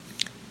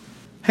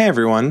Hey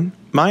everyone,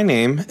 my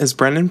name is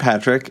Brendan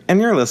Patrick,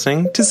 and you're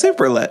listening to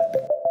Superlit.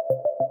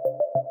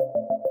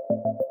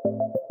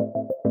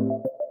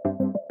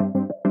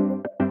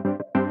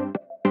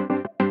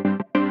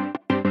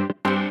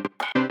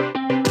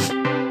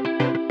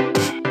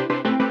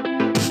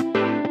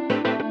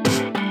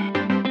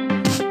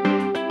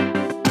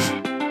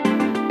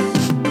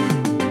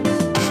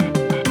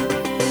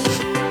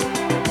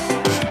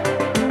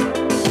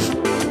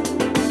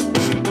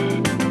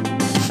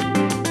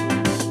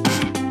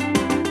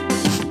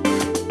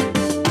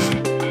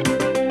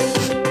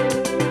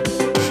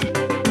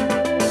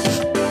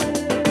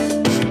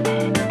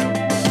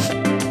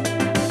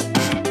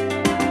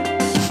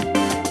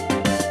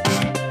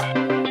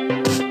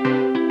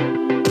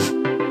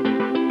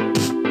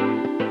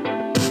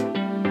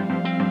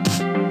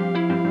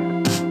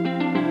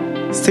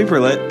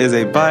 Superlit is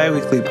a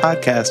bi-weekly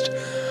podcast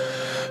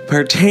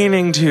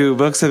pertaining to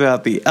books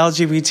about the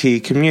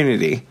LGBT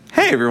community.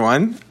 Hey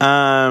everyone.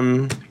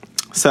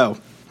 So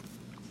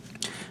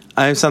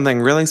I have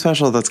something really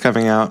special that's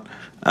coming out,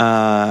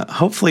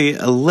 hopefully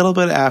a little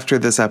bit after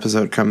this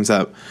episode comes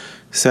up.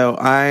 So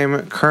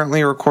I'm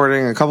currently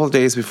recording a couple of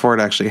days before it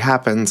actually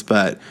happens,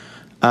 but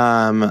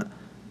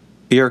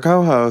your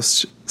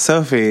co-host,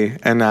 Sophie,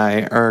 and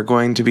I are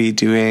going to be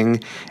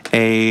doing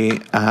a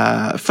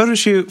photo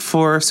shoot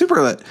for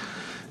Superlit.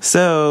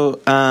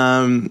 So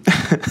I'm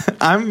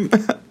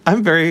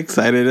very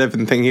excited. I've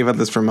been thinking about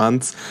this for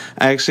months.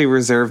 I actually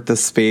reserved the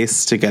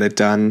space to get it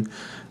done.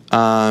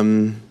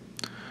 Oh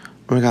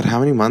my God, how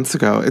many months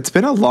ago? It's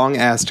been a long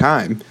ass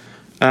time.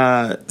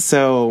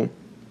 So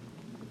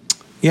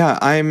yeah,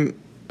 I'm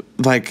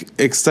like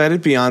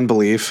excited beyond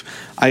belief.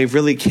 I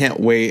really can't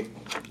wait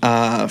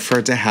for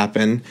it to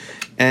happen.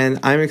 And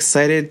I'm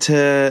excited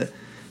to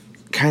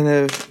kind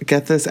of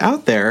get this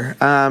out there.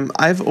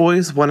 I've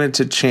always wanted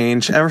to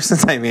change, ever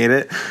since I made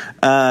it,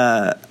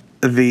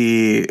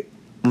 the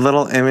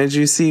little image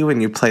you see when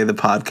you play the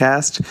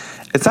podcast.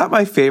 It's not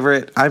my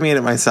favorite. I made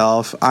it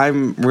myself.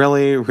 I'm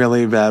really,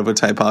 really bad with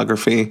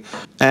typography.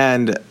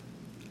 And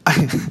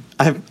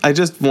I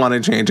just want to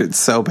change it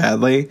so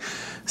badly.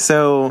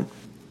 So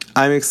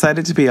I'm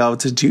excited to be able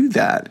to do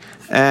that.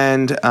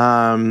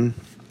 And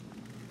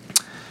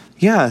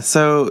yeah,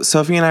 so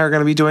Sophie and I are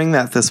going to be doing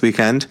that this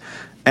weekend,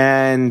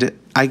 and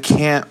I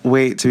can't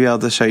wait to be able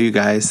to show you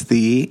guys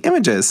the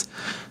images.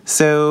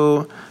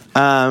 So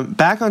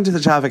back onto the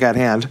topic at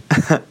hand.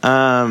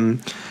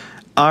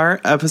 Our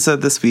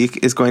episode this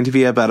week is going to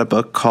be about a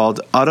book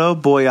called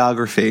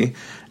Autoboyography,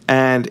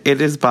 and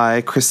it is by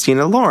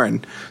Christina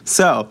Lauren.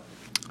 So,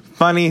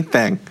 funny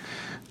thing.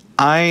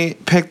 I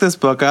picked this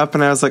book up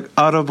and I was like,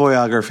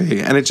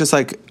 Autoboyography, and it just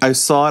like, I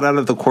saw it out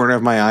of the corner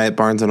of my eye at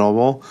Barnes &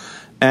 Noble.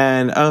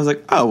 And I was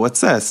like, oh, what's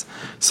this?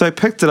 So I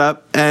picked it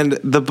up, and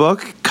the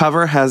book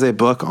cover has a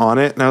book on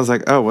it. And I was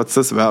like, oh, what's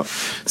this about?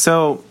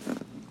 So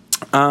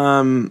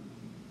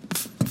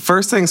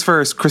first things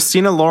first,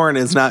 Christina Lauren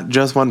is not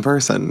just one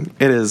person.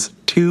 It is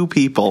two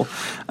people.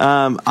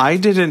 I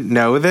didn't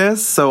know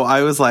this, so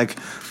I was like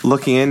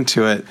looking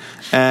into it.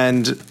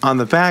 And on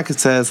the back it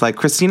says like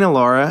Christina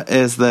Laura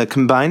is the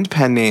combined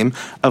pen name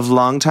of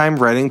longtime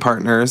writing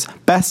partners,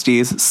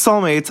 besties,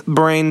 soulmates,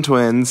 brain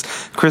twins,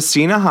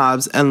 Christina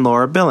Hobbs and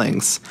Laura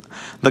Billings.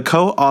 The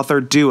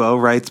co-author duo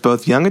writes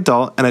both young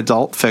adult and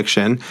adult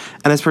fiction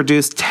and has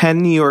produced 10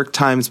 New York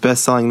Times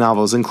best-selling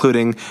novels,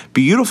 including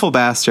Beautiful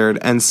Bastard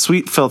and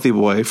Sweet Filthy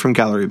Boy from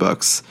Gallery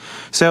Books.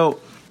 So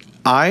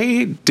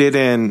I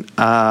didn't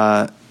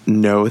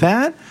know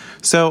that.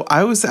 So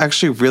I was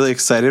actually really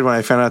excited when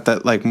I found out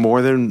that like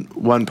more than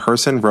one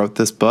person wrote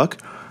this book.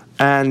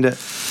 And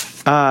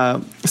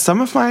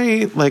some of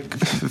my like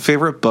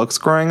favorite books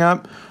growing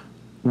up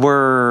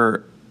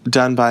were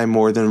done by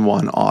more than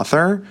one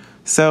author.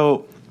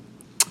 So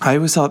I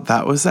always thought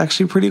that was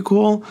actually pretty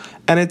cool.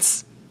 And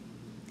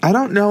I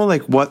don't know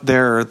like what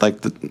their like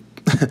the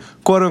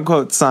quote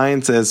unquote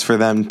science is for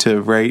them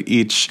to write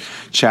each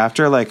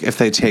chapter. Like if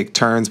they take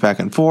turns back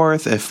and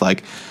forth, if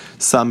like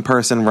some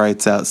person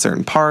writes out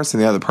certain parts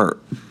and the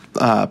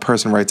other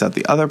person writes out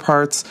the other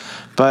parts.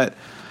 But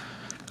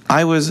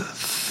I was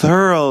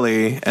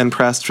thoroughly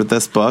impressed with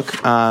this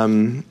book.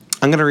 I'm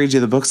going to read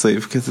you the book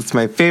sleeve because it's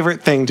my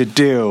favorite thing to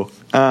do.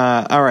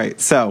 All right,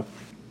 so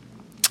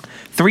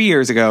 3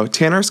 years ago,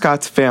 Tanner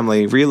Scott's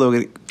family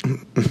relocated...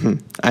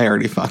 I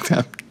already fucked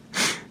up.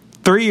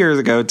 3 years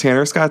ago,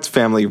 Tanner Scott's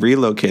family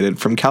relocated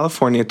from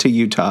California to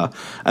Utah,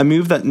 a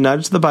move that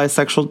nudged the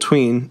bisexual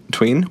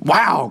tween?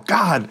 Wow,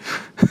 God!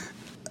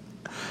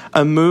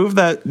 A move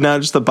that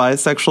nudged the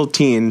bisexual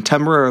teen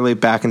temporarily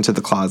back into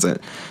the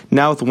closet.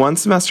 Now with one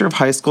semester of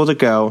high school to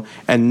go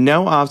and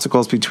no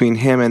obstacles between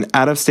him and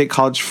out-of-state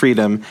college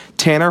freedom,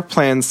 Tanner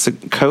plans to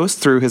coast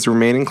through his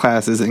remaining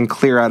classes and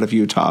clear out of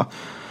Utah.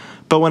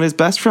 But when his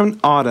best friend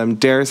Autumn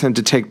dares him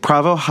to take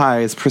Provo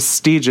High's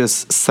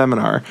prestigious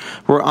seminar,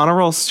 where honor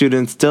roll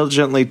students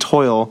diligently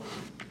toil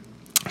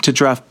to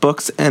draft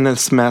books in a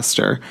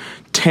semester,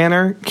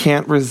 Tanner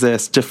can't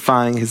resist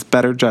defying his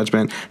better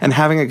judgment and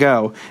having a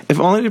go, if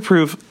only to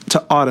prove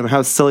to Autumn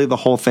how silly the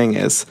whole thing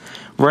is.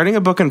 Writing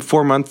a book in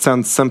 4 months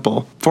sounds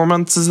simple. 4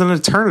 months is an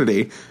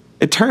eternity.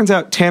 It turns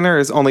out Tanner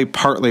is only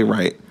partly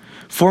right.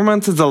 4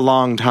 months is a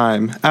long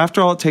time.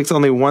 After all, it takes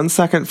only 1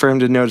 second for him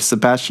to notice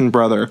Sebastian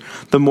Brother,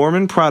 the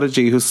Mormon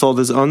prodigy who sold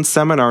his own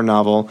seminar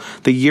novel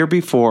the year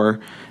before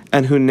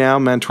and who now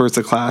mentors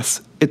the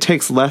class. It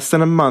takes less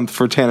than a month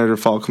for Tanner to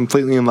fall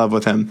completely in love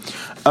with him.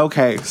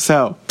 Okay,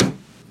 so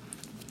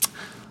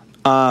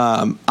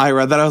I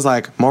read that. I was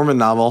like, Mormon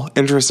novel,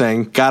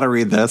 interesting, gotta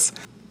read this.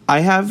 I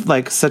have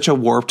like such a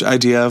warped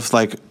idea of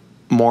like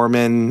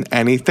Mormon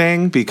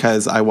anything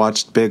because I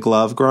watched Big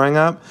Love growing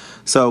up.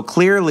 So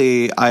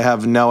clearly I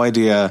have no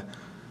idea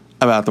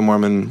about the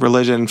Mormon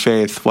religion,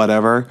 faith,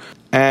 whatever.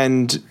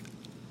 And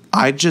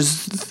I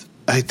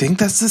think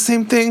that's the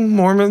same thing,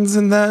 Mormons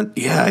and that.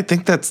 Yeah, I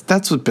think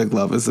that's what Big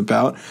Love is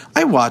about.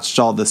 I watched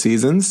all the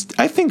seasons.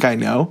 I think I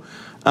know.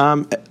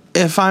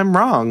 If I'm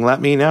wrong, let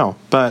me know.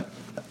 But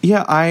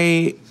yeah,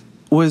 I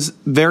was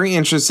very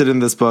interested in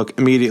this book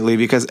immediately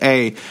because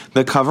A,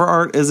 the cover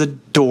art is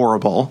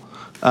adorable.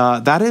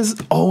 That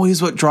is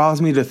always what draws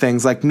me to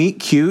things like Meet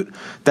Cute,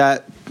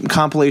 that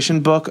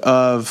compilation book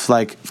of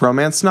like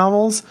romance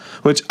novels,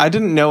 which I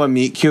didn't know a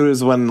Meet Cute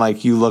is when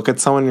like you look at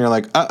someone and you're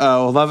like,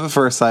 uh-oh, love at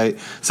first sight.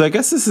 So I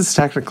guess this is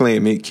technically a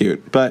Meet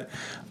Cute, but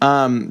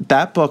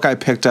that book I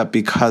picked up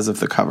because of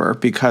the cover,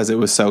 because it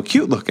was so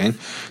cute looking.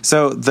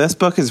 So this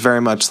book is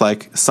very much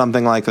like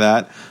something like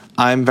that.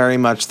 I'm very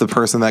much the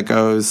person that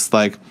goes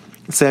like,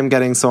 say I'm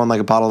getting someone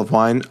like a bottle of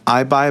wine.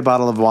 I buy a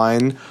bottle of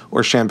wine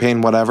or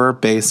champagne, whatever,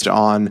 based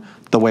on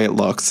the way it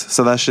looks.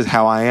 So that's just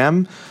how I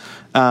am,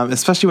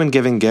 especially when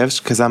giving gifts,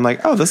 because I'm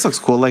like, oh, this looks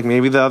cool. Like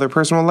maybe the other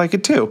person will like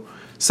it too.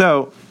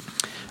 So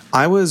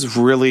I was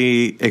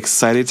really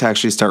excited to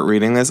actually start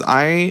reading this.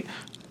 I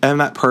am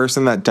that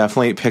person that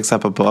definitely picks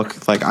up a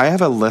book. Like I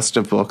have a list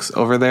of books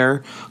over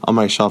there on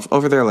my shelf.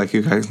 Over there, like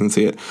you guys can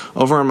see it.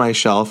 Over on my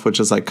shelf, which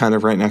is like kind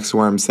of right next to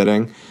where I'm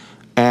sitting.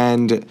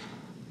 And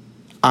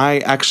I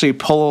actually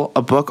pull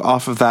a book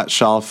off of that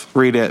shelf,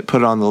 read it,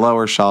 put it on the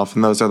lower shelf,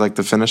 and those are like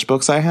the finished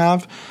books I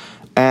have.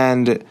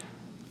 And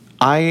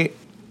I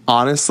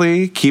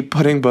honestly keep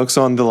putting books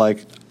on the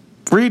like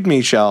read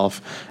me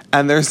shelf,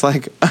 and there's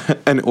like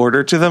an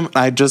order to them.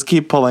 I just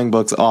keep pulling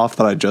books off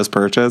that I just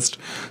purchased.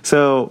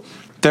 So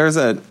there's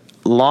a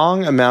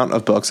long amount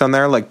of books on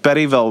there. Like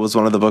Bettyville was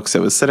one of the books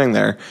that was sitting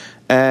there,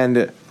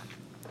 and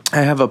I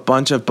have a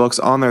bunch of books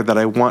on there that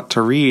I want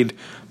to read,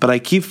 but I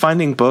keep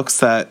finding books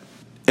that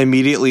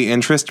immediately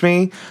interest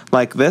me.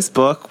 Like this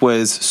book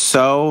was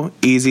so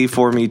easy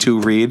for me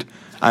to read.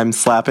 I'm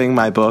slapping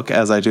my book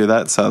as I do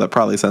that, so that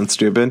probably sounds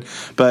stupid,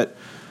 but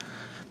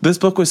this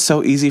book was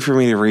so easy for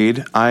me to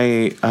read.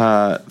 I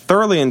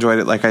thoroughly enjoyed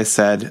it. Like I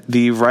said,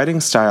 the writing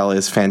style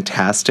is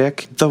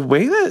fantastic. The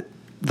way that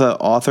the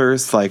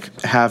authors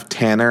like have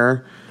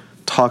Tanner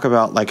talk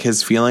about like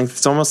his feelings,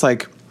 it's almost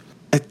like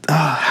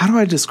how do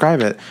I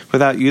describe it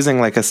without using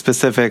like a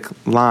specific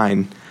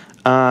line?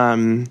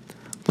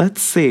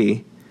 Let's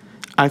see.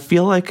 I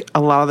feel like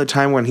a lot of the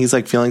time when he's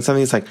like feeling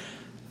something, he's like,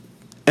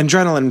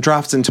 adrenaline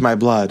drops into my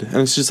blood. And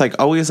it's just like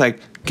always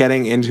like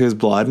getting into his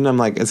blood. And I'm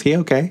like, is he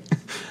okay?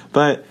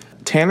 But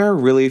Tanner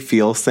really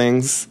feels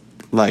things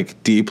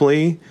like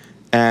deeply.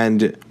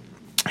 And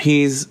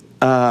he's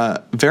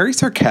very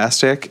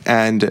sarcastic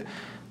and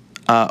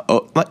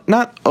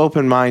not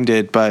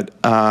open-minded, but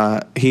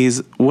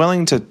he's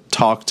willing to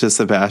talk to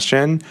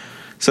Sebastian.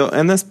 So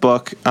in this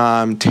book,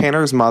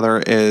 Tanner's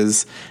mother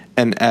is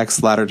an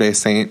ex-Latter-day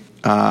Saint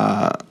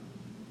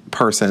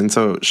person,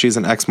 so she's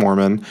an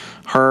ex-Mormon.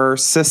 Her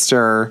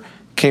sister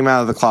came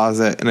out of the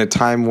closet in a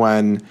time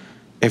when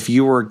if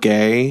you were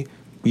gay,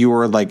 you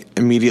were like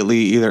immediately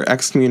either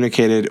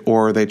excommunicated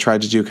or they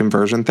tried to do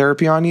conversion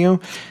therapy on you.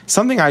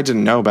 Something I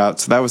didn't know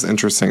about, so that was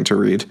interesting to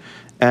read.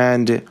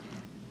 And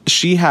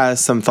she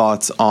has some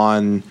thoughts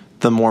on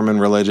the Mormon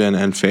religion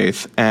and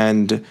faith.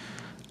 And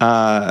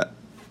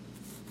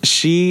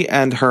she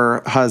and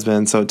her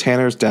husband, so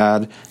Tanner's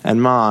dad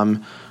and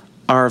mom,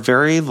 are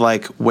very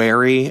like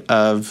wary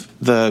of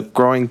the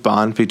growing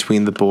bond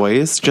between the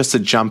boys, just to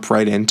jump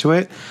right into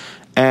it.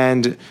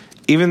 And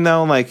even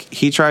though like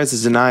he tries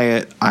to deny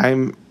it,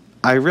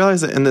 I realize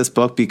that in this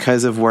book,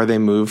 because of where they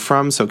moved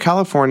from, so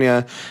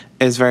California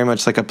is very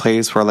much like a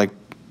place where like,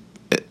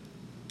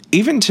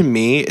 even to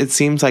me, it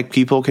seems like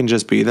people can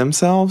just be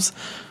themselves.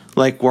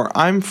 Like where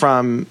I'm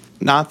from,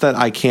 not that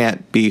I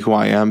can't be who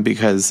I am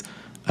because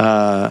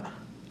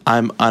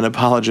I'm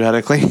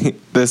unapologetically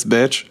this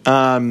bitch.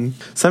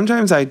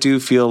 Sometimes I do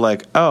feel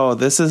like, oh,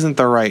 this isn't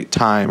the right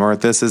time or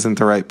this isn't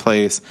the right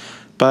place.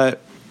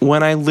 But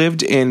when I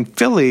lived in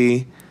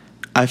Philly,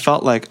 I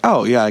felt like,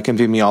 oh, yeah, I can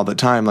be me all the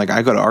time. Like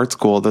I go to art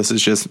school. This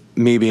is just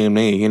me being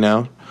me, you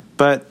know?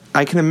 But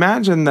I can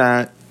imagine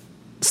that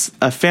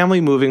a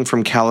family moving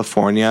from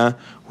California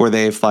where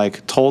they've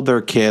like told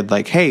their kid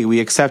like, hey, we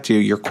accept you.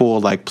 You're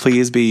cool. Like,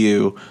 please be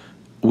you.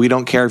 We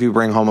don't care if you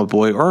bring home a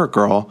boy or a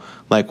girl.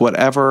 Like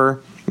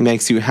whatever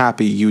makes you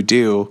happy, you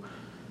do.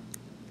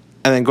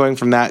 And then going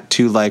from that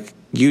to like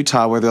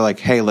Utah where they're like,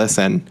 hey,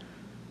 listen,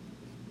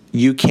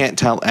 you can't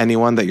tell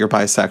anyone that you're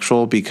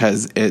bisexual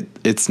because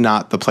it's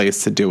not the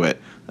place to do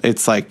it.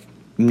 It's like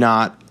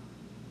not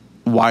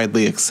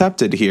widely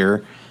accepted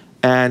here.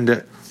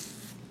 And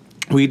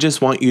we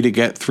just want you to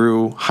get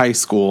through high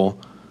school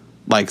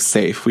like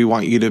safe. We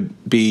want you to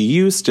be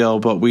you still,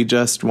 but we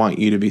just want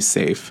you to be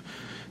safe.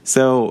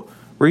 So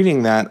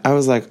reading that, I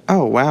was like,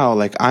 oh wow,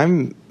 like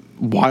I'm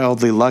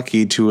wildly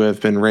lucky to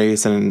have been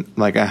raised in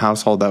like a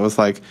household that was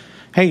like,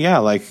 hey, yeah,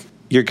 like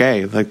you're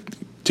gay, like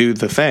do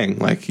the thing,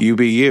 like you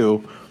be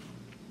you.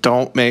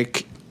 Don't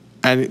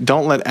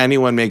let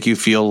anyone make you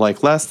feel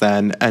like less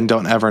than, and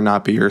don't ever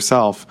not be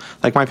yourself.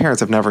 Like my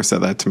parents have never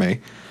said that to me.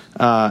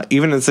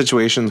 Even in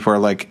situations where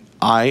like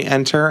I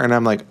enter and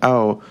I'm like,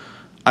 oh,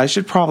 I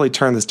should probably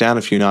turn this down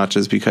a few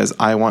notches because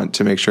I want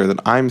to make sure that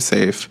I'm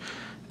safe.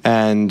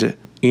 And,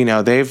 you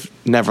know, they've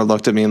never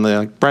looked at me and they're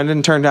like,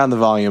 Brendan, turn down the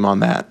volume on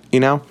that, you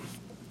know?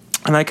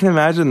 And I can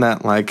imagine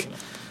that, like,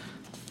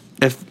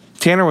 if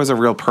Tanner was a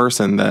real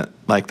person, that,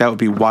 like, that would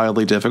be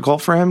wildly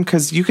difficult for him,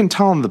 because you can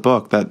tell in the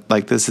book that,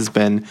 like, this has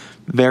been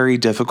very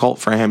difficult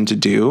for him to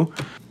do.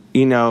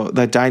 You know,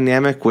 the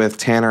dynamic with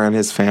Tanner and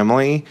his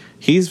family,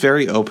 he's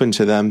very open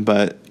to them,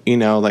 but, you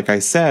know, like I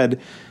said,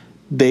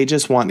 they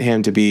just want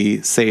him to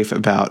be safe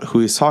about who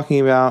he's talking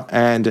about.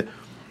 And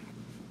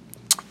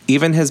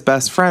even his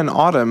best friend,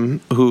 Autumn,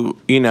 who,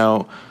 you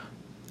know,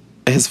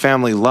 his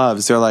family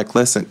loves, they're like,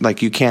 listen,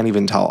 like, you can't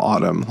even tell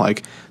Autumn.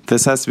 Like,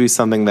 this has to be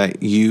something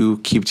that you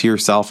keep to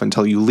yourself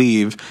until you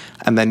leave.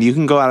 And then you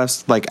can go out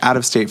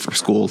of state for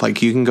school.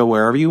 Like, you can go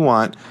wherever you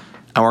want,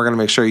 and we're going to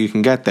make sure you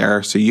can get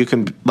there so you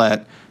can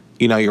let,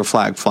 you know, your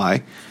flag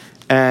fly.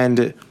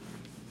 And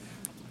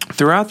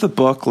throughout the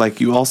book,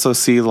 like, you also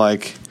see,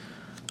 like,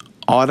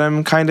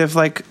 Autumn kind of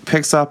like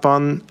picks up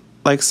on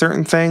like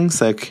certain things.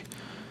 Like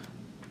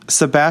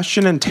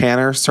Sebastian and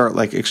Tanner start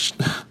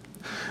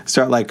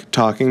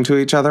talking to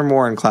each other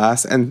more in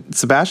class, and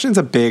Sebastian's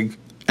a big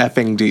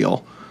effing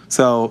deal.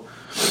 So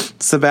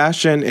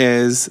Sebastian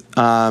is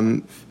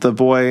the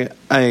boy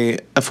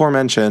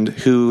aforementioned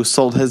who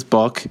sold his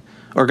book,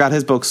 or got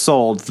his book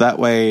sold. That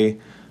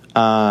way,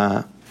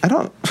 I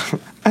don't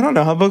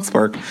know how books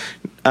work.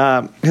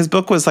 His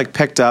book was like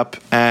picked up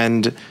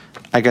and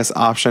I guess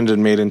optioned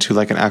and made into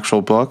like an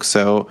actual book.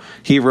 So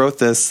he wrote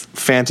this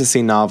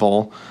fantasy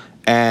novel,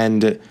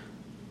 and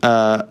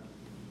a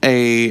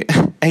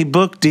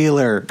book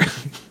dealer,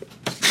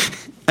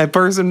 a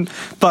person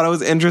thought it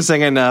was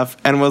interesting enough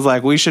and was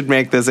like, we should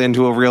make this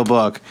into a real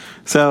book.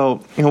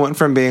 So it went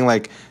from being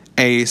like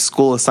a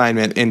school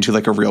assignment into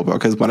like a real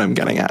book is what I'm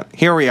getting at.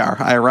 Here we are.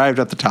 I arrived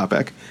at the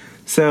topic.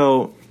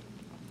 So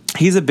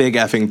he's a big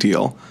effing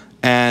deal.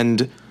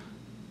 And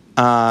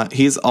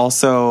he's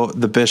also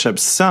the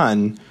bishop's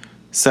son,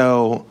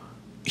 so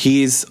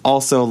he's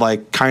also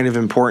like kind of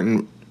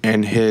important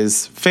in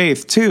his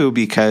faith too,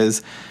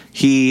 because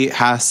he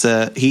has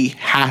to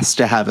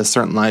have a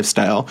certain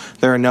lifestyle.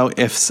 There are no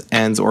ifs,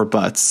 ands, or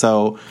buts.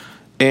 So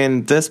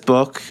in this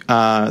book,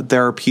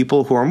 there are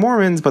people who are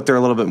Mormons, but they're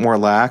a little bit more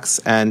lax,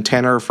 and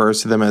Tanner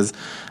refers to them as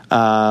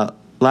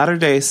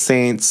Latter-day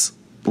Saints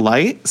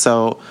Light,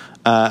 so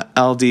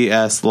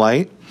LDS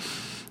Light,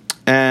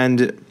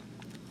 and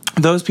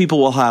those people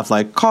will have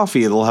like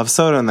coffee, they'll have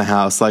soda in the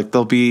house, like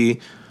they'll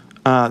be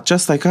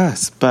just like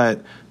us,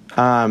 but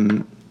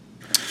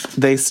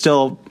they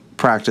still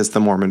practice the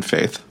Mormon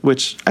faith,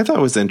 which I thought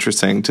was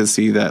interesting to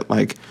see that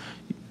like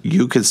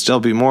you could still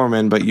be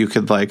Mormon, but you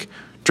could like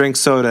drink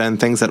soda and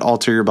things that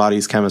alter your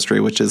body's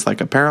chemistry, which is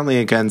like apparently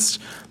against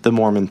the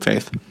Mormon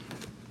faith.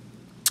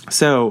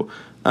 So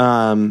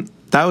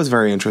that was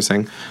very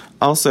interesting.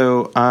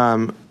 Also,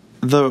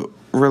 the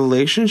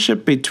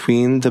relationship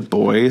between the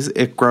boys,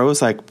 it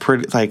grows like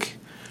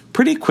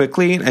pretty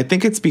quickly. I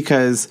think it's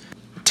because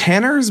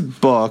Tanner's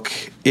book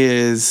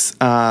is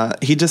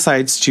he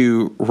decides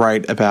to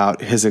write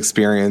about his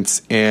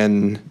experience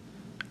in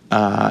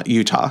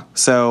Utah.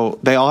 So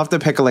they all have to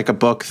pick a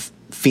book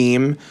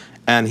theme,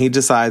 and he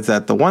decides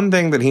that the one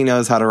thing that he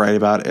knows how to write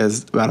about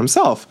is about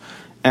himself.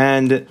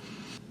 And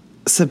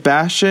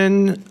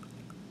Sebastian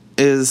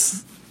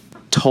is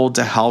told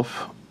to help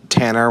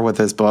Tanner with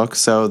his book.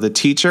 So the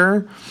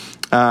teacher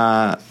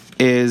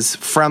is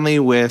friendly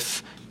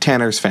with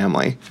Tanner's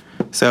family.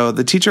 So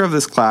the teacher of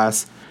this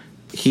class,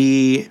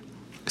 he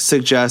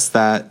suggests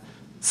that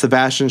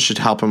Sebastian should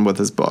help him with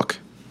his book.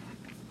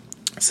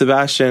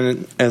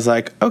 Sebastian is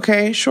like,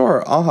 okay,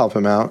 sure, I'll help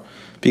him out,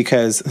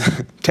 because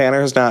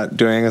Tanner's not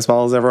doing as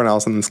well as everyone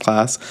else in this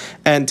class.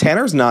 And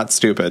Tanner's not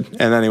stupid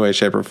in any way,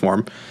 shape, or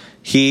form.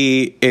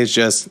 He is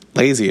just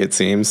lazy, it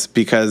seems,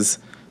 because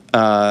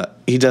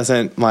he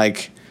doesn't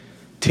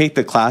take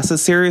the class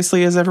as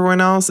seriously as everyone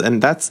else.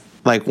 And that's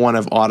one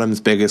of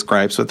Autumn's biggest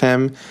gripes with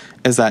him,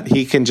 is that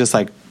he can just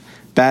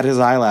bat his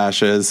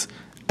eyelashes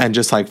and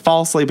just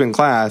fall asleep in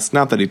class.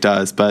 Not that he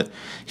does, but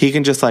he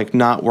can just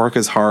not work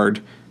as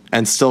hard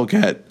and still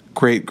get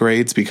great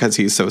grades because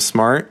he's so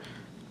smart.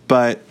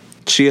 But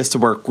she has to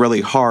work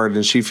really hard,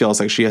 and she feels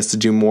like she has to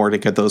do more to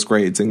get those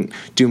grades and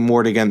do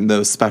more to get in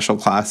those special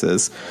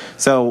classes.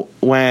 So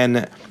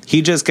when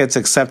he just gets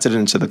accepted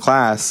into the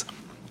class,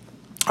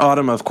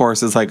 Autumn, of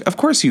course, is like, of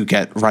course you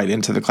get right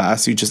into the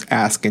class. You just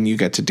ask and you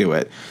get to do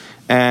it.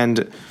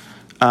 And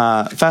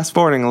fast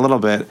forwarding a little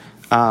bit,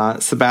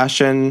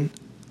 Sebastian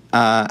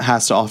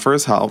has to offer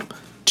his help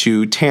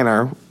to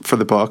Tanner for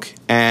the book,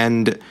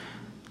 and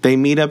they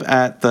meet up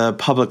at the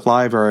public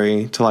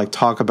library to like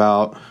talk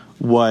about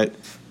what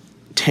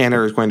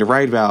Tanner is going to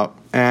write about.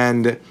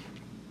 And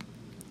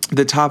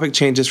the topic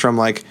changes from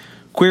like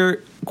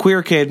queer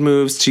kid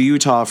moves to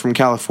Utah from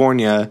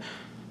California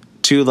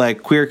to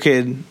like queer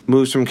kid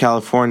moves from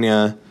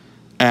California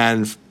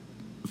and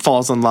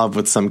falls in love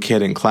with some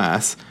kid in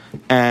class.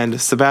 And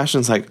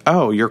Sebastian's like,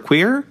 oh, you're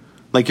queer?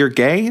 Like, you're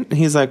gay? And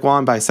he's like, well,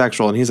 I'm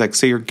bisexual. And he's like,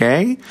 so you're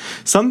gay?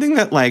 Something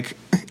that, like,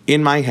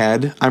 in my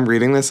head, I'm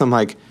reading this, I'm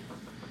like,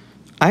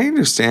 I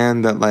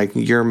understand that, like,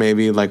 you're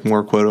maybe, like,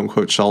 more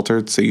quote-unquote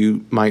sheltered, so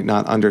you might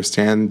not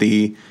understand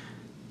the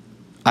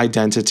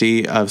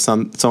identity of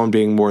someone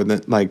being more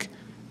than, like,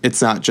 it's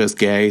not just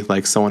gay.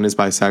 Like, someone is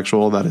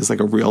bisexual. That is,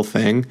 like, a real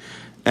thing.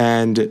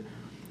 And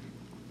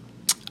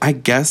I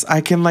guess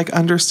I can, like,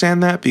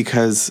 understand that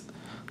because,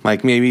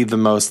 like, maybe the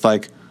most,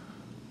 like,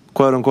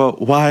 quote-unquote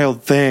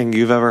wild thing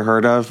you've ever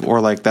heard of, or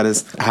like that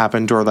has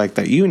happened, or like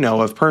that you know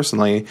of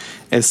personally,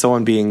 is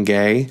someone being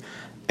gay.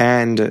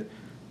 And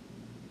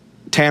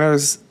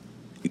Tanner's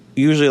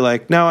usually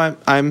like, no,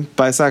 I'm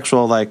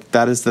bisexual, like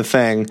that is the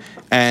thing.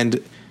 And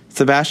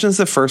Sebastian's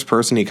the first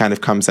person he kind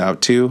of comes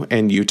out to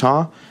in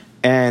Utah.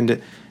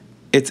 And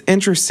it's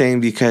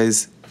interesting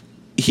because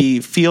he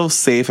feels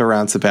safe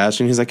around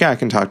Sebastian. He's like, yeah, I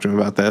can talk to him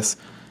about this.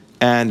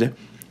 And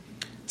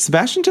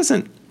Sebastian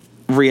doesn't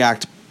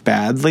react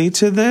badly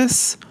to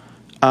this.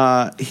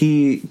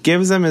 He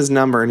gives him his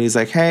number and he's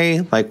like,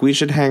 hey, like we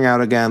should hang out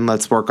again.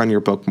 Let's work on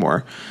your book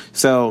more.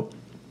 So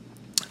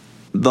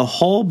the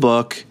whole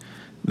book,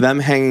 them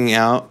hanging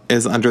out,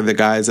 is under the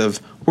guise of,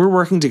 we're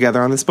working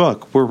together on this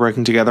book. We're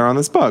working together on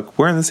this book.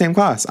 We're in the same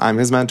class. I'm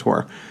his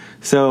mentor.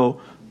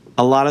 So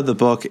a lot of the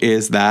book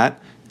is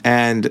that,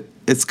 and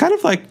it's kind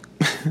of like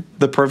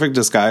the perfect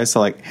disguise to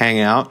like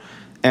hang out.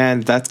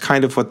 And that's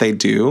kind of what they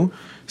do.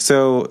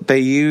 So they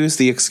use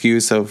the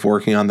excuse of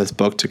working on this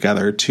book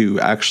together to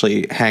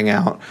actually hang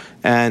out.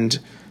 And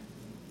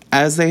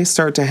as they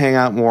start to hang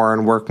out more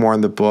and work more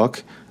on the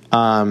book,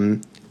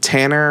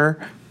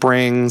 Tanner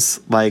brings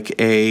like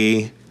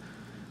a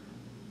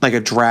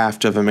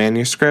draft of a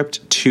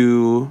manuscript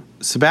to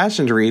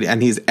Sebastian to read,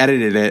 and he's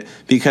edited it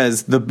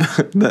because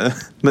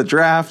the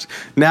draft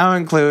now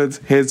includes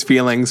his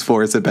feelings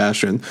for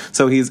Sebastian.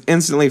 So he's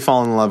instantly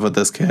fallen in love with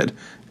this kid.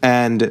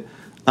 And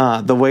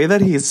the way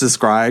that he's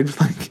described,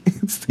 like,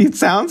 it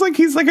sounds like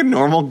he's like a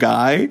normal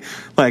guy.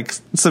 Like,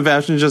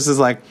 Sebastian just is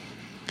like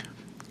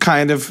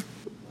kind of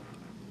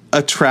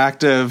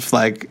attractive,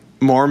 like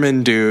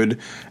Mormon dude.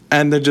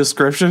 And the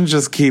descriptions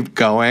just keep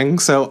going.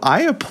 So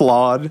I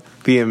applaud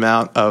the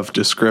amount of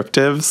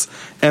descriptives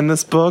in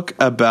this book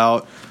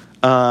about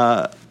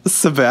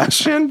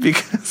Sebastian,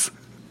 because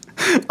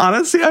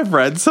honestly, I've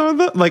read some of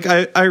them. Like,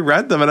 I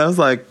read them and I was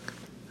like,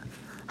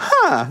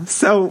 huh,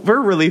 so we're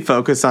really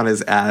focused on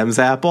his Adam's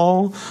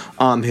apple,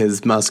 on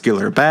his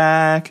muscular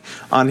back,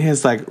 on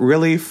his, like,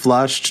 really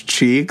flushed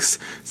cheeks.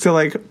 So,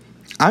 like,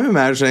 I'm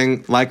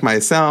imagining, like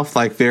myself,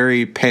 like,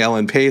 very pale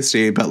and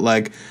pasty, but,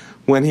 like,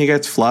 when he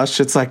gets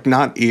flushed, it's, like,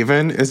 not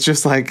even. It's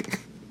just, like,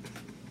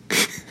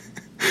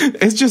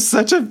 it's just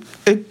such a...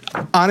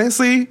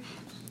 honestly,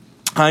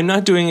 I'm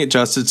not doing it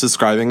justice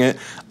describing it.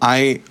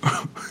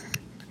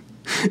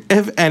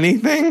 If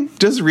anything,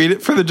 just read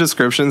it for the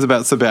descriptions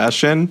about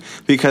Sebastian,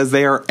 because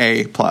they are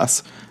A+.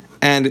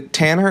 And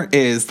Tanner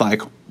is,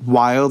 like,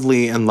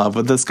 wildly in love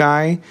with this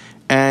guy.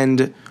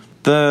 And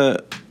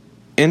the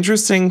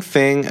interesting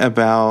thing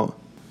about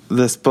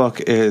this book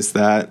is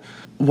that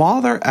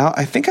while they're out,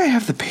 I think I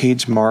have the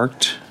page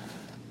marked.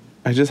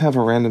 I just have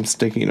a random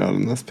sticky note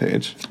on this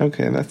page.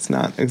 Okay, that's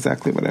not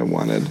exactly what I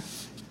wanted.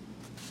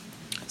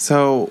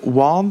 So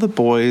while the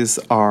boys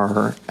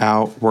are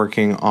out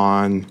working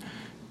on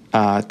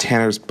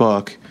Tanner's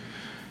book,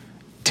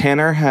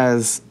 Tanner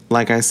has,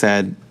 like I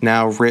said,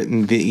 now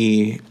written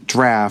the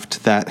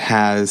draft that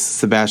has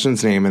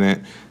Sebastian's name in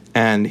it,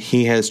 and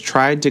he has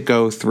tried to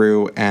go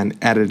through and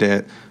edit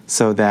it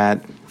so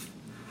that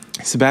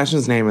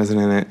Sebastian's name isn't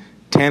in it,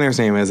 Tanner's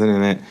name isn't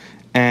in it,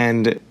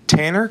 and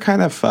Tanner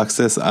kind of fucks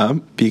this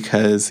up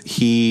because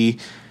he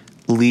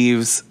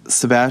leaves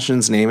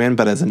Sebastian's name in,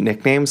 but as a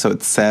nickname, so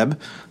it's Seb.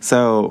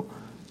 So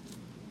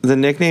the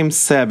nickname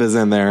Seb is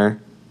in there.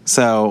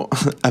 So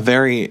a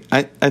very,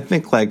 I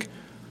think, like,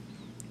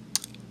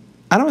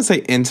 I don't want to say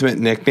intimate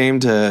nickname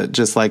to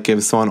just, like,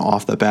 give someone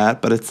off the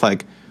bat, but it's,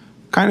 like,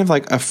 kind of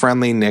like a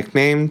friendly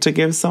nickname to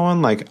give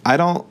someone. Like, I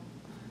don't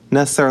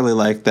necessarily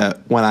like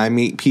that when I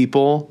meet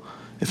people,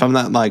 if I'm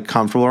not, like,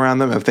 comfortable around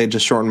them, if they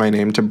just shorten my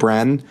name to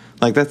Bren.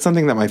 Like, that's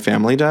something that my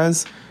family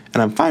does,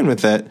 and I'm fine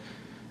with it.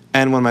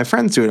 And when my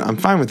friends do it, I'm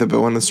fine with it.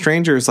 But when the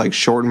strangers, like,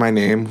 shorten my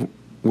name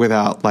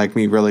without, like,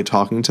 me really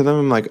talking to them,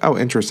 I'm like, oh,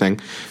 interesting.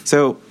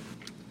 So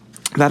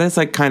that is,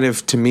 like, kind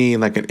of, to me,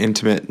 like, an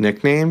intimate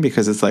nickname,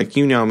 because it's like,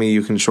 you know me,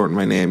 you can shorten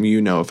my name,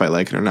 you know if I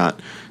like it or not.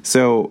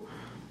 So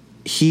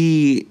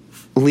he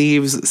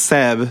leaves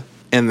Seb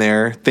in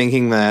there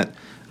thinking that,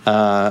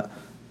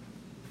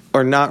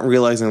 or not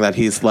realizing that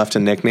he's left a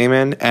nickname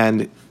in,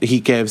 and he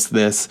gives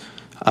this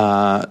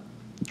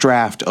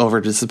draft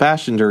over to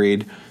Sebastian to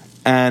read.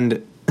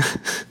 And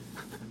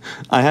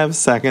I have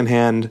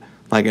secondhand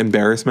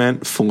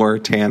embarrassment for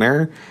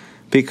Tanner,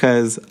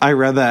 because I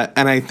read that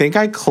and I think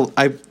I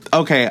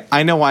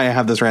know why I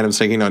have this random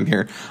sticky note in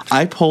here.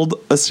 I pulled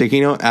a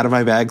sticky note out of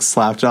my bag,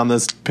 slapped it on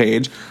this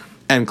page,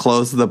 and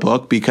closed the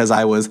book because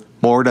I was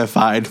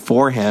mortified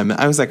for him.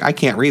 I was like, I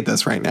can't read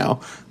this right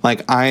now.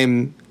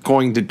 I'm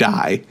going to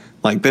die.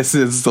 This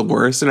is the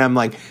worst. And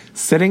I'm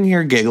sitting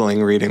here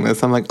giggling reading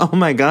this. I'm like, oh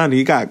my God,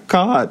 he got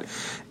caught.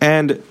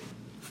 And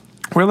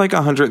we're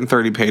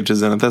 130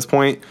 pages in at this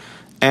point.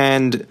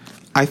 And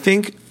I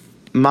think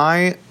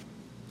my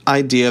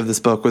idea of this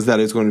book was that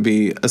it was going to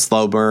be a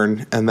slow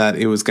burn and that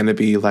it was going to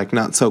be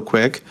not so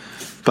quick.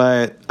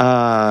 But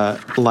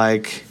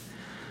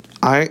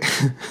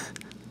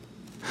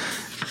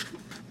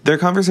their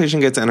conversation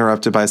gets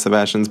interrupted by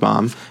Sebastian's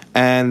mom,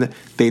 and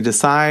they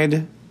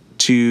decide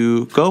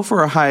to go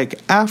for a hike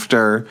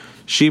after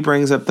she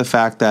brings up the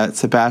fact that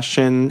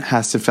Sebastian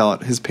has to fill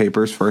out his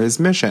papers for his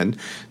mission.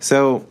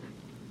 So,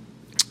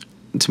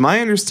 to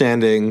my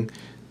understanding,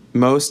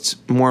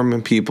 most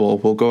Mormon people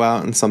will go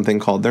out in something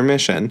called their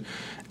mission.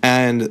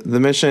 And the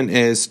mission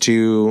is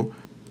to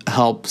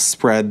help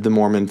spread the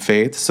Mormon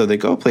faith. So they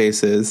go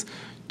places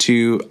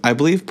to, I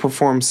believe,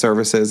 perform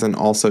services and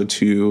also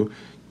to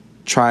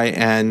try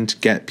and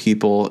get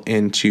people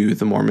into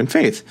the Mormon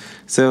faith.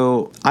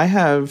 So I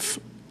have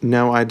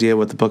no idea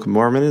what the Book of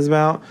Mormon is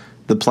about,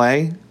 the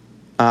play,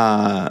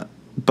 but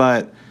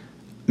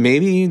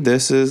maybe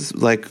this is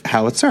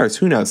how it starts.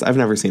 Who knows? I've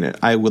never seen it.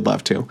 I would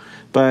love to.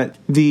 But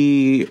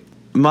the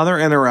mother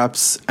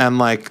interrupts and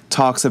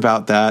talks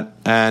about that,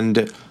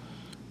 and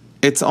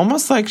it's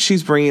almost like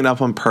she's bringing it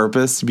up on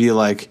purpose to be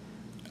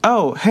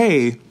oh,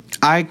 hey,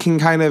 I can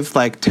kind of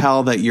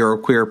tell that you're a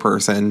queer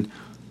person.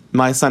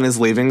 My son is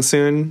leaving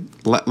soon.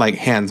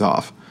 Hands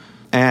off.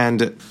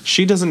 And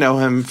she doesn't know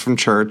him from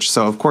church,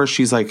 so of course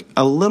she's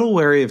a little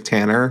wary of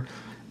Tanner,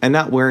 and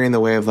not wary in the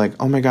way of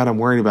oh my God, I'm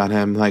worried about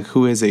him.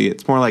 Who is he?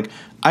 It's more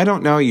I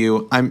don't know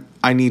you.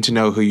 I need to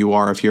know who you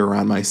are if you're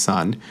around my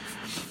son.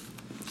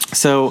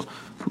 So,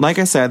 like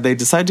I said, they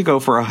decide to go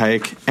for a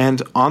hike,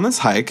 and on this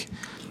hike,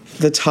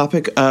 the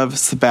topic of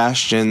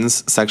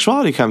Sebastian's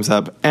sexuality comes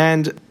up,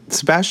 and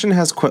Sebastian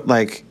has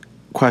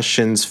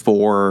questions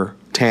for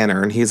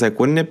Tanner, and he's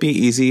wouldn't it be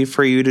easy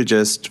for you to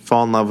just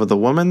fall in love with a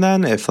woman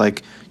then if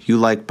you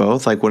like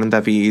both? Wouldn't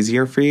that be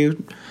easier for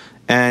you?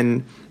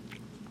 And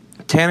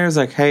Tanner's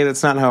hey,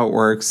 that's not how it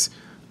works.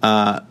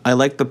 I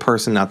like the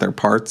person, not their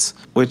parts,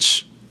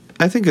 which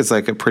I think is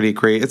a pretty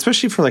great,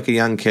 especially for a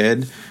young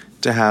kid,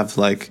 to have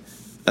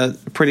a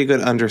pretty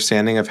good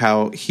understanding of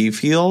how he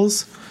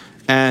feels.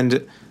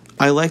 And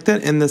I like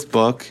that in this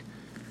book,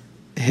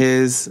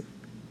 his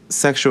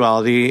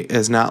sexuality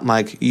is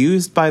not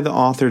used by the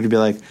author to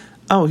be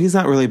oh, he's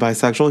not really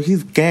bisexual,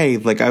 he's gay.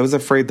 I was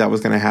afraid that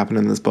was going to happen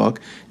in this book,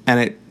 and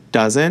it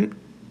doesn't.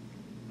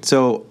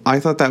 So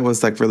I thought that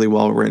was really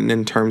well written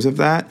in terms of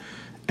that.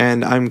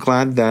 And I'm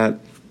glad that,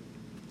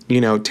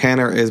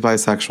 Tanner is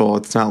bisexual.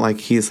 It's not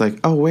he's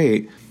oh,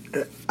 wait.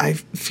 I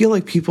feel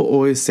people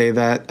always say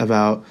that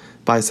about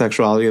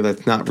bisexuality,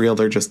 that's not real,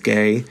 they're just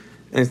gay.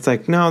 And it's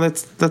no,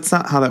 that's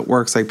not how that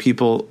works.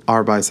 People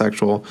are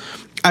bisexual.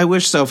 I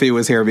wish Sophie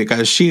was here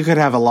because she could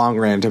have a long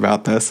rant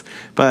about this,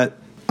 but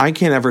I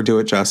can't ever do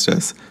it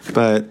justice.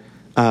 But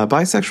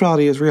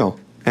bisexuality is real,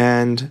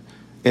 and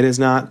it is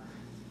not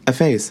a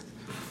phase.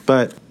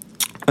 But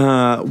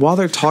while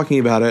they're talking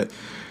about it,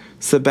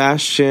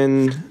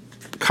 Sebastian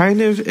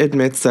kind of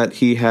admits that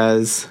he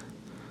has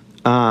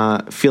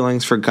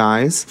feelings for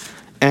guys,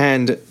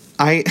 and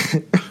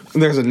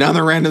there's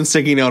another random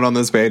sticky note on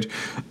this page.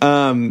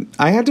 I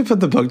had to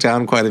put the book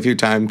down quite a few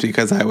times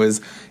because I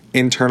was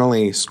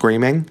internally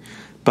screaming.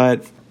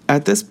 But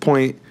at this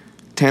point,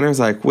 Tanner's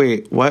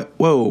wait, what?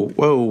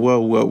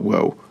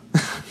 Whoa.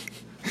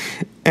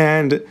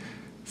 And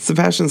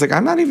Sebastian's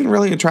I'm not even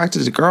really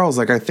attracted to girls.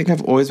 I think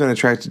I've always been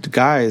attracted to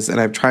guys,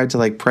 and I've tried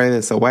to pray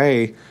this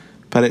away,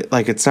 but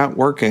it's not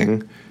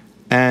working.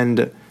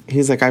 And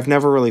he's I've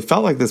never really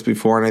felt like this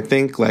before, and I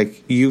think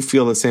you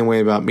feel the same way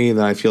about me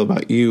that I feel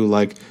about you.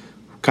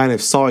 Kind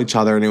of saw each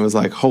other, and it was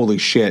holy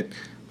shit,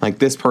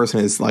 this person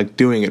is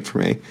doing it for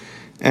me.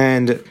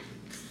 And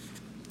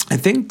I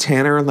think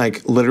Tanner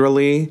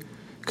literally,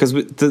 because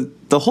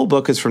the whole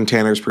book is from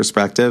Tanner's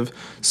perspective,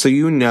 so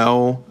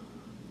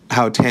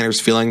how Tanner's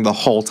feeling the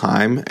whole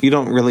time. You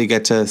don't really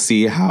get to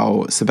see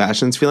how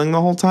Sebastian's feeling the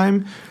whole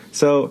time.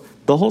 So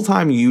the whole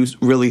time you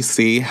really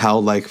see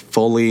how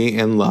fully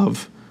in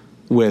love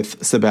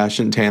with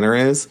Sebastian Tanner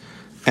is.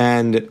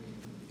 And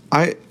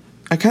I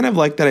kind of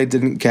like that I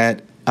didn't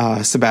get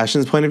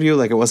Sebastian's point of view.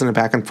 It wasn't a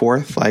back and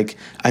forth.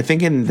 I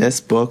think in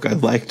this book I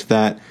liked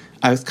that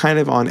I was kind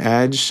of on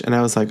edge, and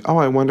I was oh,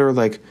 I wonder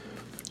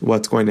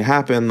what's going to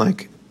happen.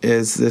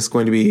 Is this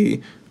going to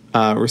be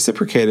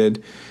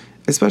reciprocated?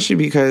 Especially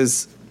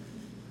because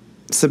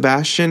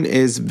Sebastian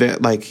is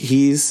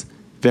he's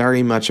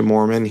very much a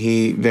Mormon.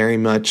 He very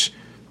much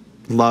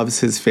loves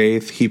his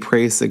faith. He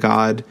prays to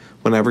God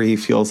whenever he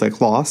feels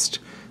like lost.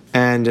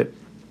 And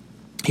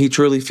he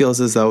truly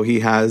feels as though he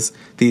has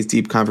these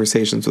deep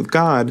conversations with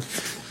God.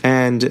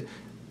 And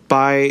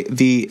by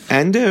the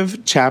end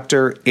of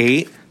chapter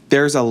 8,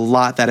 there's a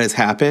lot that has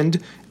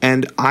happened.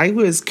 And I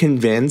was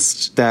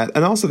convinced that,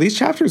 and also these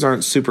chapters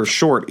aren't super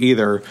short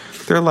either.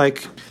 They're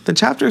the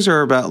chapters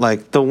are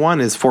about the one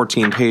is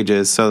 14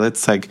 pages. So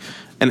that's an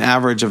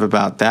average of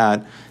about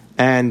that.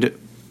 And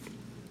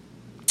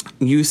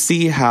you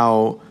see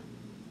how,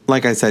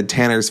 like I said,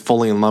 Tanner's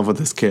fully in love with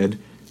this kid.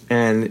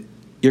 And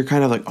you're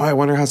kind of I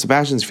wonder how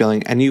Sebastian's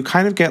feeling. And you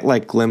kind of get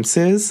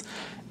glimpses.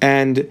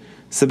 And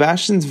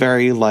Sebastian's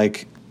very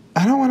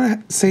I don't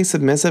want to say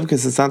submissive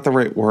because it's not the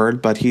right word,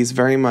 but he's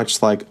very much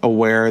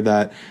aware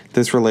that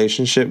this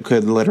relationship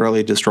could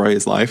literally destroy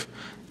his life.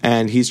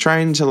 And he's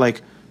trying to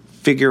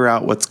figure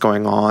out what's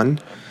going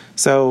on.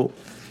 So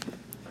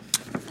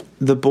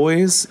the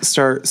boys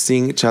start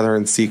seeing each other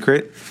in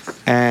secret,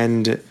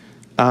 and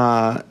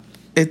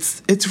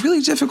it's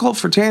really difficult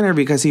for Tanner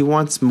because he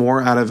wants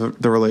more out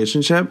of the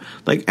relationship.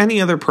 Like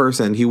any other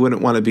person, he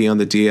wouldn't want to be on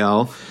the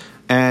DL.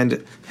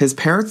 And his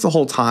parents the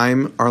whole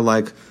time are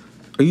like,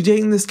 are you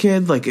dating this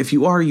kid? If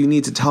you are, you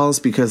need to tell us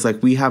because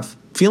we have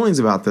feelings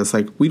about this.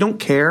 We don't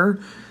care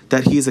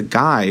that he's a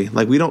guy.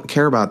 We don't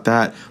care about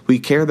that. We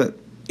care that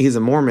he's a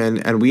Mormon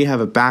and we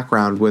have a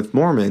background with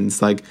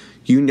Mormons.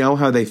 You know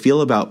how they feel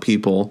about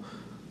people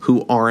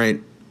who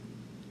aren't,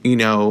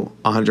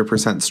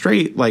 100%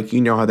 straight.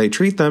 You know how they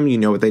treat them. You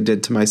know what they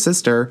did to my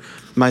sister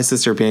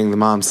being the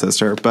mom's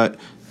sister. But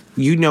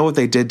you know what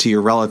they did to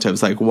your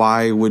relatives.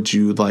 Why would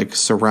you,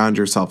 surround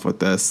yourself with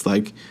this?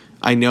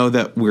 I know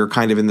that we're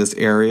kind of in this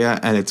area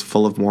and it's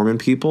full of Mormon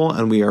people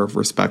and we are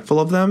respectful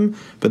of them,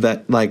 but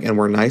that, and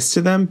we're nice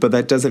to them, but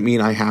that doesn't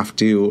mean I have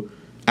to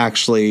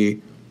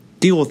actually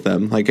deal with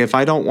them. If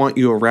I don't want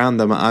you around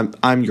them,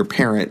 I'm your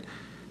parent.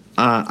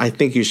 I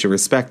think you should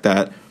respect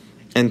that.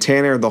 And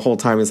Tanner the whole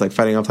time is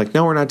fighting off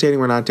no, we're not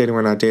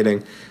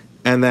dating.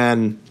 And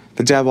then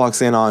the dad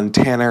walks in on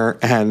Tanner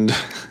and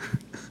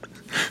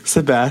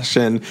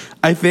Sebastian.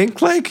 I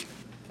think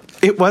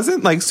it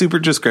wasn't super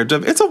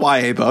descriptive. It's a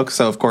YA book,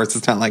 so of course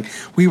it's not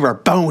we were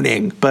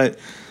boning, but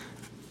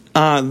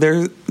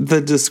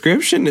the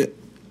description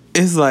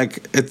is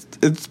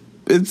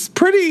it's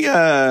pretty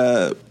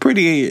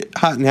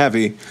hot and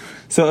heavy.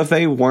 So if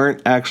they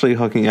weren't actually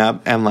hooking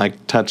up and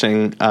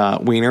touching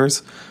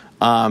wieners,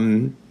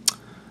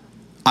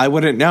 I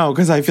wouldn't know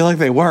because I feel like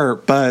they were,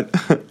 but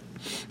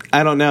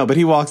I don't know. But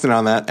he walks in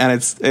on that, and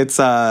it's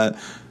I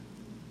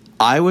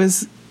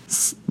was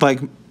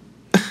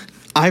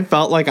I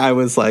felt like I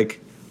was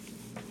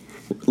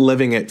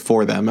living it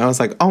for them. I was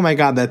oh my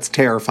God, that's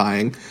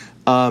terrifying.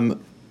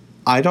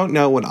 I don't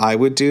know what I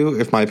would do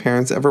if my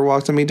parents ever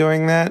walked on me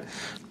doing that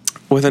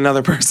with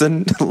another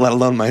person, let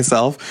alone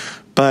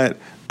myself. But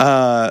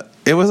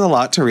it was a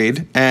lot to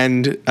read.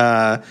 And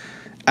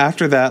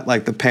after that,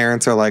 the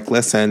parents are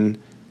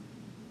listen,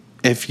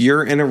 if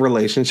you're in a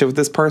relationship with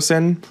this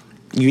person,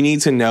 you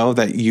need to know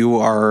that you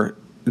are,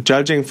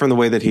 judging from the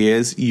way that he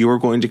is, you are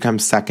going to come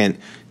second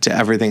to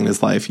everything in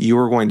his life. You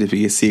are going to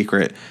be a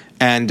secret.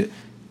 And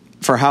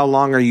for how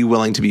long are you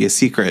willing to be a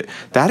secret?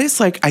 That is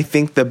I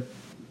think the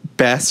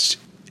best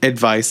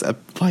advice of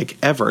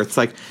ever. It's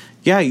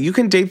yeah, you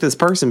can date this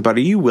person, but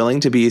are you willing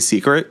to be a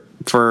secret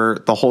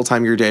for the whole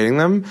time you're dating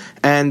them?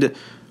 And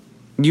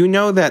you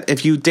know that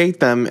if you date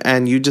them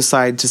and you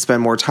decide to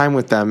spend more time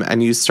with them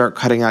and you start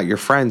cutting out your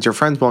friends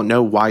won't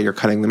know why you're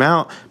cutting them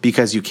out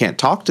because you can't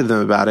talk to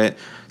them about it.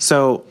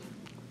 So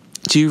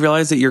do you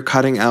realize that you're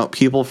cutting out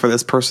people for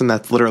this person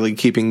that's literally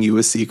keeping you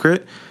a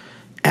secret?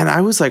 And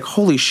I was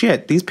holy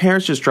shit, these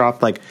parents just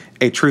dropped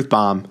a truth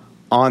bomb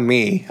on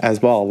me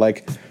as well.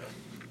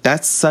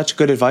 That's such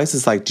good advice.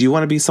 It's do you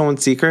want to be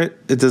someone's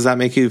secret? Does that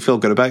make you feel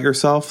good about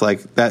yourself?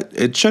 That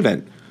it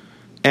shouldn't.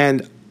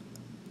 And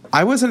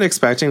I wasn't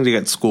expecting to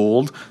get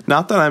schooled.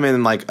 Not that I'm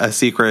in a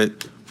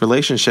secret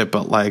relationship,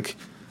 but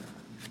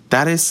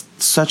that is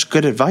such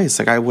good advice.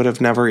 I would have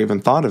never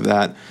even thought of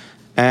that.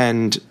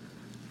 And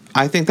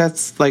I think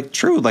that's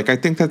true. I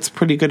think that's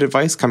pretty good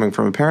advice coming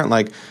from a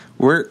parent.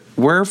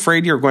 We're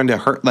afraid you're going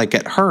to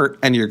get hurt,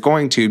 and you're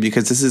going to,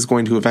 because this is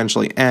going to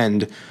eventually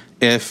end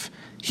if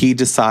he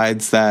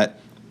decides that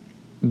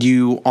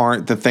you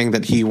aren't the thing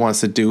that he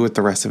wants to do with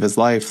the rest of his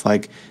life.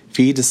 If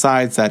he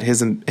decides that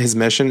his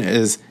mission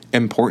is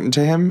important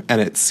to him,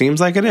 and it seems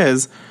like it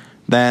is,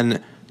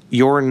 then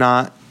you're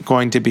not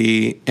going to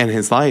be in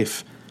his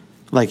life.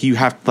 You're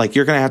going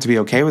to have to be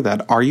okay with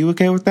that. Are you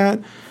okay with that?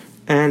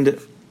 And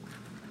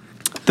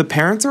the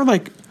parents are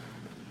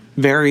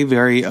very,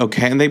 very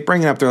okay. And they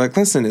bring it up. They're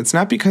listen, it's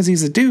not because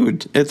he's a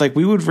dude. It's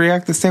we would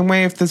react the same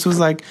way if this was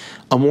a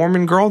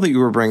Mormon girl that you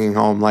were bringing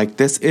home.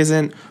 This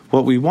isn't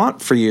what we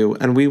want for you.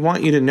 And we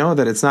want you to know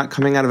that it's not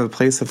coming out of a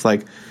place of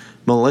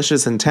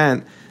malicious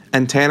intent.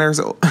 And Tanner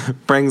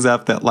brings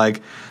up that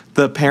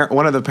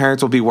one of the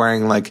parents will be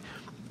wearing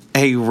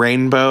a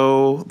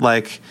rainbow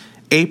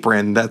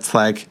apron that's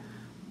like,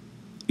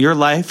 your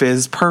life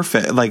is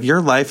perfect, like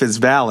your life is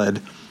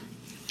valid,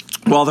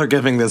 while they're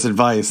giving this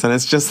advice. And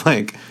it's just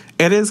like,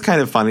 it is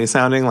kind of funny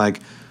sounding, like,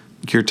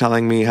 you're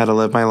telling me how to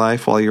live my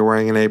life while you're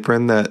wearing an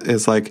apron that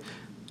is like,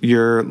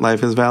 your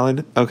life is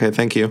valid. Okay,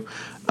 thank you.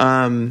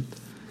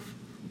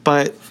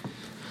 But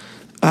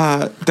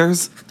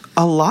there's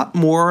a lot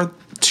more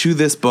to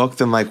this book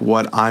than like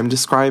what I'm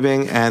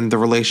describing, and the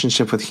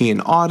relationship with he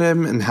and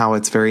Autumn, and how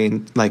it's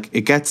very like,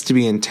 it gets to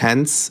be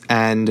intense,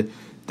 and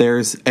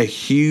there's a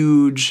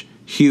huge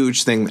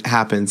thing that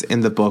happens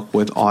in the book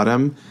with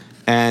Autumn.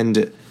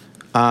 And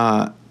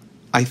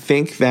I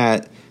think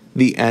that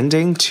the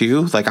ending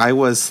too, like I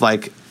was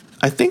like,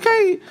 I think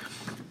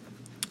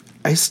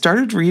I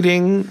started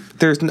reading,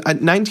 there's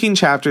 19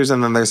 chapters,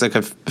 and then there's like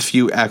a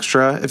few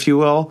extra, if you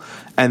will,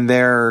 and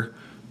they're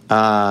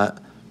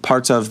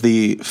parts of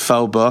the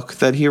faux book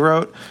that he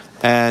wrote,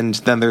 and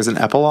then there's an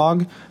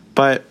epilogue.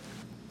 But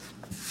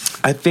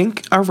I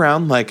think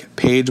around like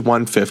page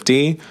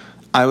 150,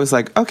 I was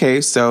like, okay,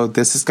 so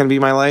this is going to be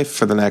my life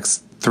for the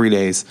next 3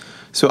 days.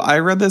 So I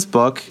read this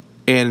book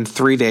in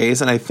 3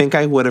 days, and I think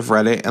I would have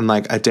read it in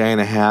like a day and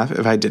a half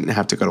if I didn't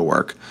have to go to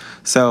work.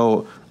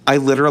 So I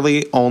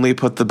literally only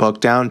put the book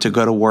down to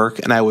go to work,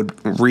 and I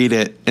would read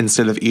it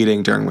instead of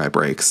eating during my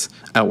breaks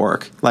at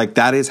work. Like,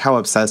 that is how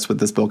obsessed with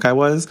this book I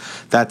was.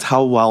 That's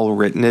how well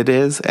written it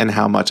is and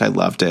how much I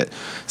loved it.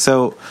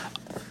 So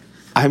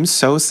I'm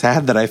so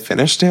sad that I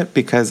finished it,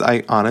 because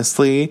I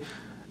honestly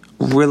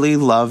really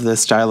love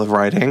this style of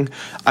writing.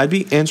 I'd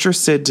be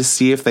interested to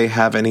see if they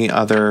have any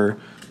other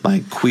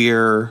like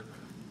queer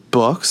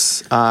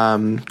books,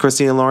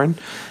 Christina Lauren.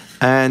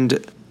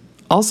 And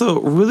also,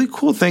 really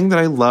cool thing that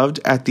I loved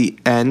at the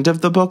end of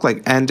the book,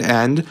 like end to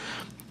end,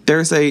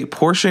 there's a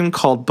portion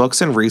called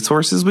Books and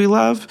Resources We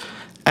Love,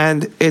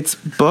 and it's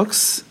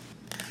books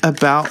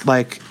about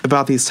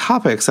these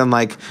topics, and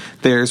like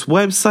there's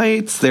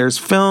websites, there's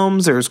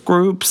films, there's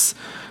groups.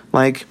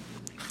 Like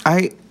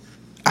I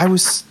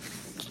was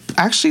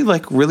actually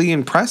like really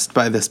impressed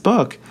by this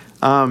book.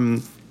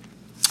 And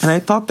I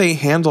thought they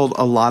handled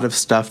a lot of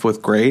stuff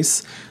with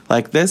grace.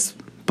 Like, this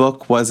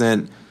book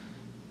wasn't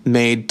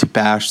made to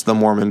bash the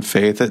Mormon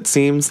faith, it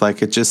seems.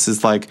 Like, it just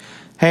is like,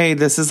 hey,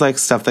 this is like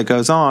stuff that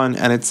goes on,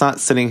 and it's not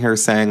sitting here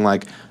saying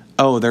like,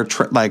 oh, they're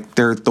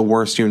the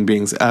worst human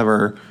beings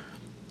ever.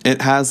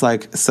 It has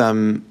like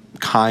some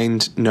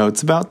kind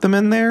notes about them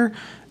in there,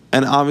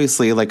 and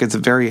obviously like it's a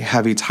very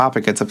heavy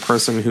topic. It's a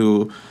person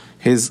who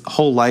his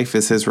whole life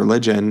is his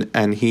religion,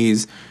 and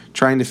he's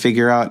trying to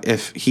figure out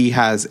if he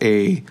has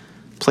a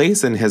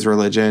place in his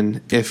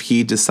religion, if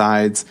he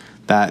decides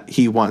that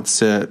he wants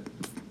to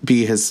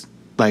be his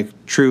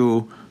like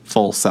true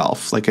full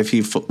self. Like, if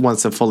he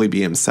wants to fully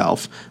be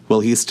himself,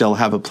 will he still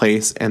have a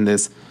place in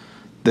this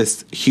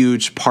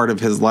huge part of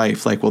his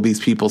life? Like, will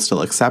these people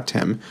still accept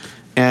him?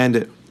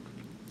 And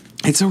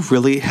it's a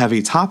really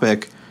heavy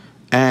topic,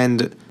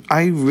 and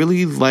I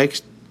really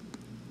liked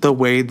the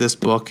way this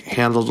book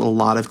handled a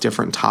lot of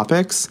different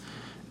topics.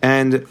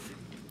 And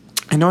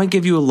I know I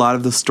give you a lot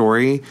of the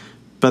story,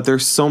 but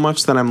there's so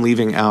much that I'm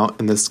leaving out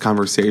in this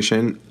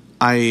conversation.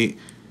 I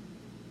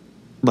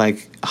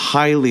like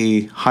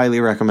highly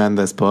recommend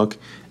this book,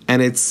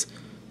 and it's,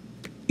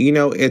 you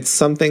know, it's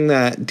something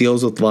that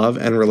deals with love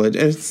and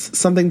religion. It's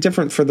something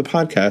different for the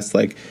podcast.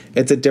 Like,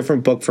 it's a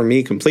different book for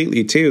me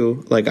completely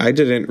too. Like, I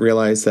didn't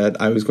realize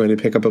that I was going to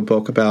pick up a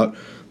book about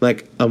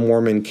like a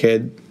Mormon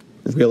kid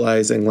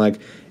realizing like,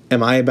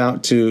 am I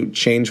about to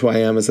change who I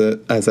am as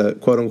a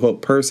quote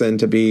unquote person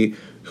to be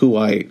who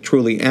I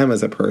truly am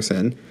as a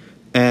person?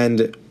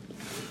 And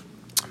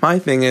my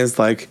thing is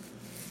like,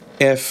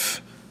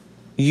 if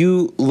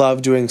you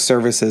love doing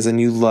services and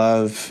you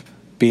love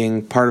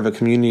being part of a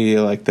community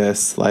like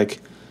this, like,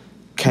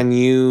 can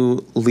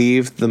you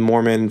leave the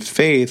Mormon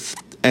faith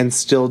and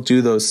still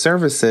do those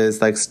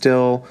services, like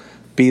still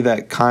be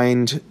that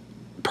kind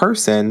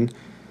person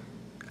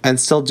and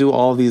still do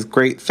all these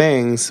great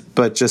things,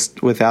 but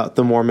just without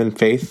the Mormon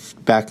faith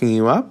backing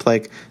you up?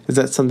 Like, is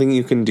that something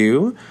you can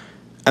do?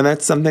 And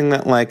that's something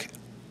that, like,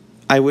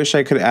 I wish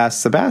I could ask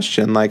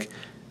Sebastian. Like,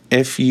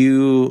 if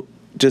you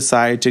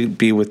decide to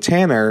be with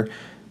Tanner,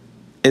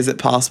 is it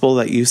possible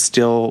that you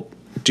still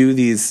do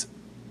these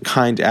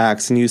kind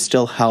acts and you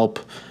still help,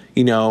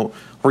 you know,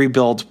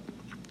 rebuild,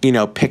 you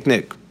know,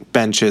 picnic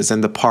benches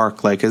in the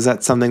park? Like, is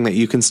that something that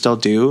you can still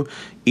do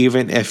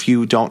even if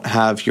you don't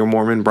have your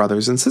Mormon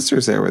brothers and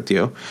sisters there with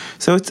you?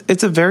 So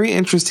it's a very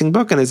interesting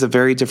book, and it's a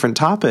very different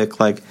topic.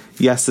 Like,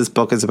 yes, this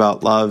book is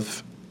about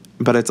love,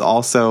 but it's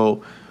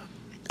also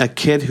a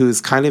kid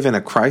who's kind of in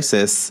a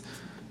crisis,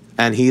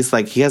 and he's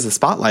like, he has a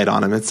spotlight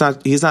on him.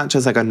 He's not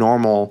just like a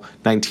normal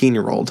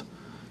 19-year-old.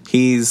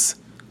 He's,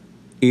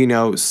 you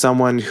know,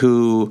 someone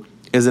who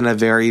is in a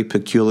very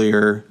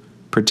peculiar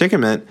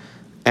predicament,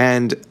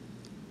 and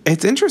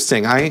it's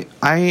interesting. I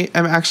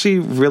am actually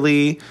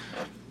really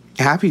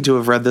happy to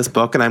have read this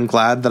book, and I'm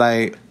glad that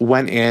I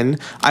went in.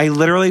 I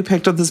literally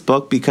picked up this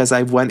book because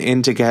I went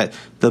in to get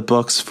the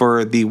books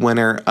for the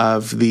winner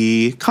of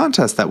the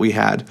contest that we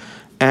had.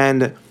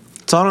 And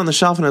saw it on the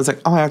shelf and I was like,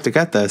 oh, I have to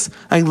get this.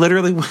 I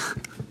literally,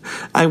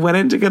 I went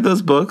in to get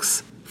those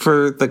books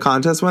for the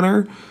contest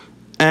winner,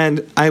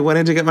 and I went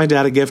in to get my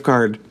dad a gift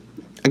card.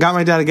 I got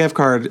my dad a gift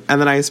card, and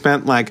then I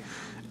spent like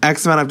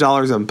X amount of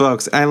dollars on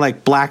books, and I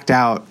like blacked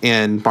out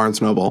in Barnes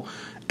 & Noble.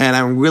 And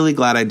I'm really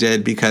glad I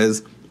did,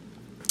 because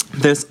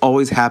this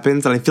always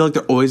happens, and I feel like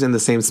they're always in the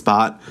same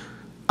spot.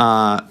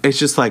 It's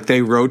just like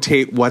they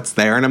rotate what's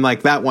there, and I'm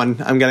like, that one,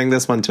 I'm getting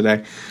this one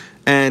today.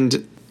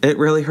 And it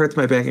really hurts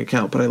my bank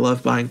account, but I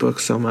love buying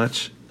books so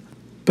much.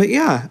 But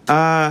yeah,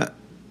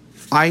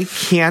 I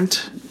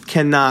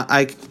cannot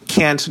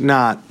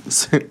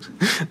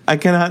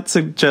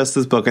suggest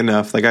this book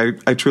enough. Like,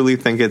 I truly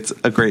think it's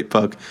a great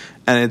book,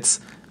 and it's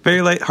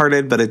very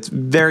lighthearted, but it's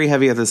very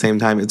heavy at the same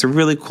time. It's a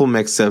really cool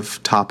mix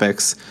of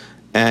topics,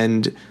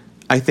 and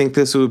I think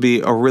this would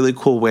be a really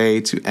cool way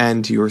to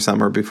end your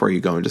summer before you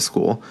go into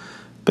school.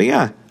 But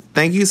yeah,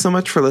 thank you so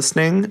much for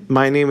listening.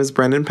 My name is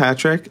Brendan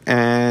Patrick,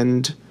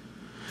 and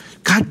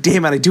God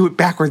damn it, I do it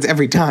backwards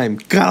every time.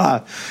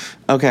 God.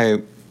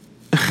 Okay.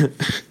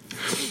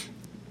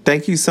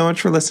 Thank you so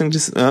much for listening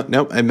to...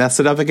 nope, I messed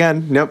it up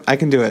again. Nope, I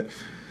can do it.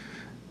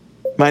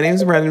 My name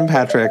is Brendan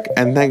Patrick,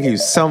 and thank you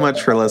so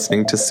much for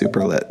listening to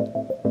Super Lit.